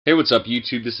Hey, what's up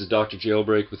YouTube? This is Dr.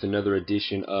 Jailbreak with another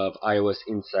edition of iOS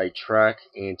Inside Track,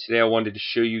 and today I wanted to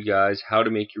show you guys how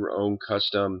to make your own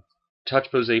custom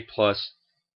Touchpose A Plus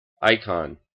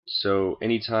icon. So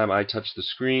anytime I touch the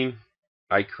screen,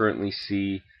 I currently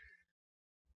see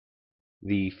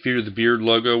the Fear the Beard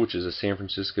logo, which is a San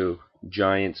Francisco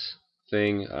Giants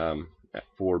thing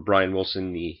for Brian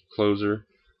Wilson, the closer.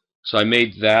 So I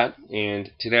made that, and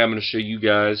today I'm going to show you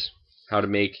guys how to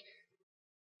make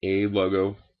a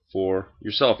logo for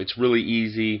yourself. It's really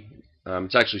easy.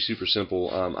 It's actually super simple.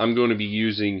 I'm going to be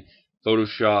using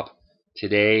Photoshop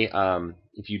today.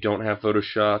 If you don't have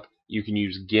Photoshop, you can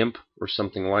use GIMP or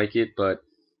something like it, but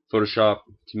Photoshop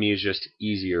to me is just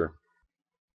easier.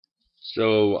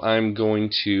 So I'm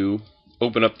going to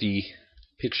open up the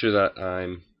picture that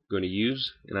I'm going to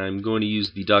use, and I'm going to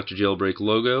use the Dr. Jailbreak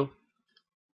logo.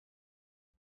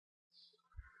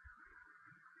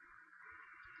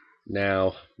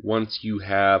 Now, once you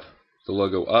have the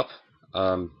logo up,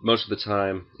 most of the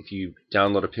time, if you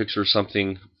download a picture or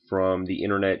something from the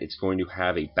internet, it's going to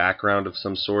have a background of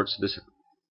some sort. So this,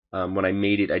 when I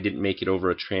made it, I didn't make it over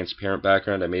a transparent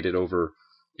background. I made it over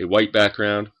a white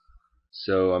background.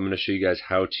 So I'm going to show you guys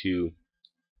how to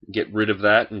get rid of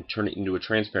that and turn it into a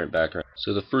transparent background.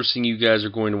 So the first thing you guys are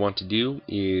going to want to do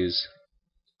is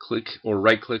click or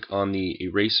right-click on the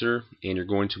eraser, and you're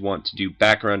going to want to do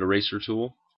Background Eraser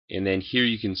Tool. And then here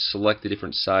you can select the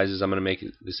different sizes. I'm going to make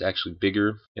this actually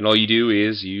bigger. And all you do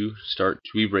is you start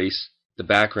to erase the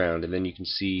background, and then you can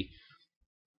see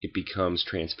it becomes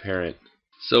transparent.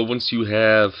 So once you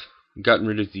have gotten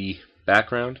rid of the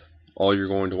background, all you're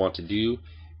going to want to do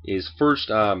is first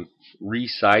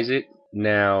resize it.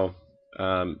 Now,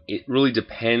 it really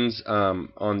depends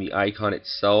on the icon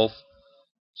itself.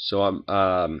 So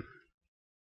I'm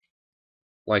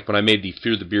like when I made the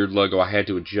Fear the Beard logo, I had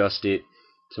to adjust it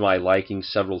to my liking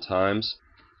several times.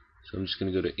 So I'm just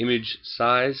going to go to image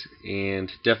size,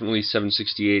 and definitely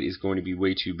 768 is going to be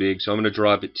way too big. So I'm going to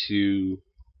drop it to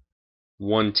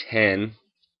 110.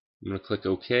 I'm going to click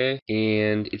OK,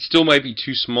 and it still might be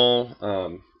too small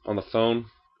on the phone,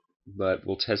 but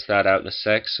we'll test that out in a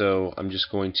sec. So I'm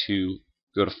just going to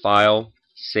go to File,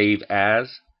 Save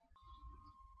As.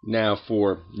 Now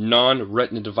for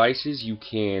non-retina devices, you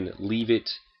can leave it,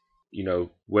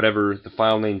 whatever the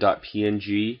file name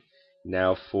 .png.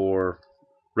 Now for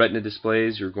retina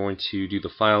displays, you're going to do the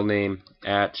file name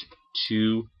at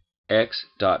 2x.png.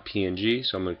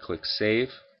 So I'm going to click Save,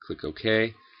 click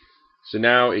OK. So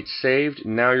now it's saved.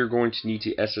 Now you're going to need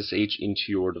to SSH into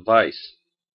your device.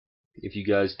 If you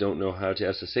guys don't know how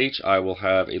to SSH, I will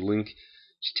have a link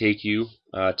to take you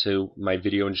to my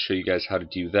video and show you guys how to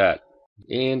do that.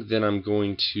 And then I'm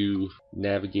going to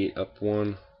navigate up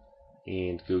one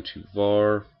and go to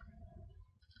var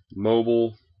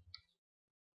mobile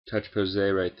Touchpose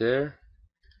right there,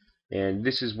 and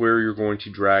this is where you're going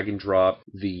to drag and drop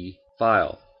the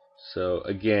file. So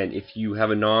again, if you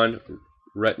have a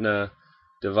non-retina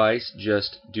device,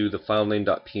 just do the file name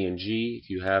 .png. If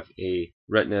you have a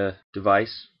retina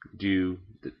device, do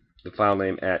the file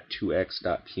name at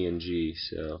 2x.png.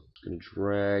 So I'm going to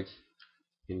drag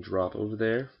and drop over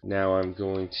there. Now I'm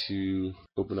going to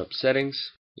open up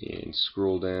settings and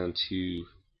scroll down to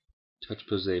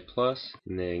Touchpose A Plus,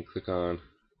 and then click on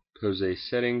Pose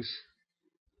Settings,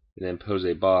 and then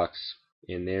Pose Box,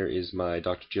 and there is my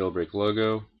Dr. Jailbreak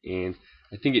logo. And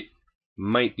I think it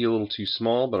might be a little too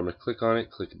small, but I'm going to click on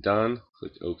it, click Done,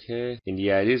 click OK. And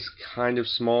yeah, it is kind of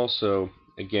small, so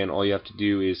again, all you have to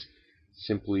do is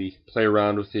simply play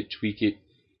around with it, tweak it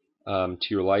to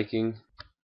your liking.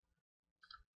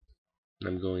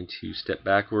 I'm going to step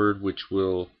backward, which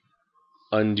will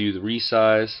undo the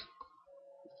resize.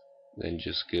 Then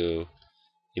just go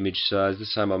image size.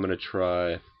 This time I'm going to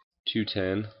try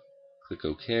 210. Click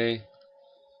OK.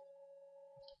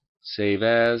 Save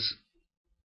as.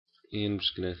 And I'm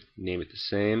just going to name it the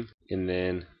same. And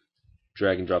then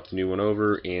drag and drop the new one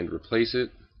over and replace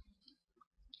it.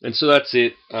 And so that's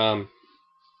it.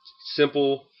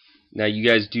 Simple. Now you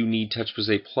guys do need Touchpose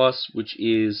A Plus, which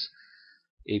is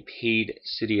a paid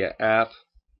Cydia app,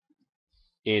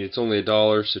 and it's only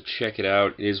 $1, so check it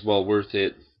out. It is well worth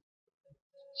it.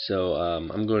 So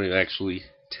I'm going to actually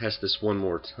test this one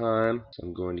more time. So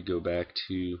I'm going to go back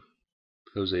to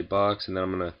Pose Box, and then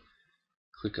I'm going to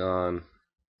click on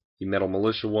the Metal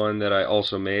Militia one that I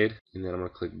also made, and then I'm going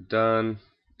to click Done,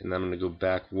 and then I'm going to go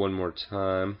back one more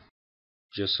time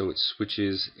just so it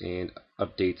switches and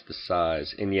updates the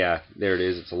size. And yeah, there it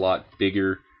is. It's a lot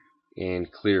bigger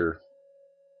and clearer.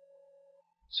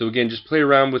 So again, just play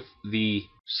around with the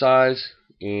size,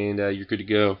 and you're good to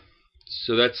go.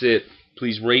 So that's it.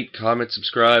 Please rate, comment,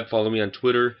 subscribe, follow me on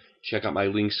Twitter Check out my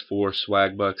links for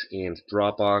Swagbucks and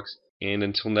Dropbox. And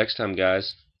until next time,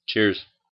 guys, cheers.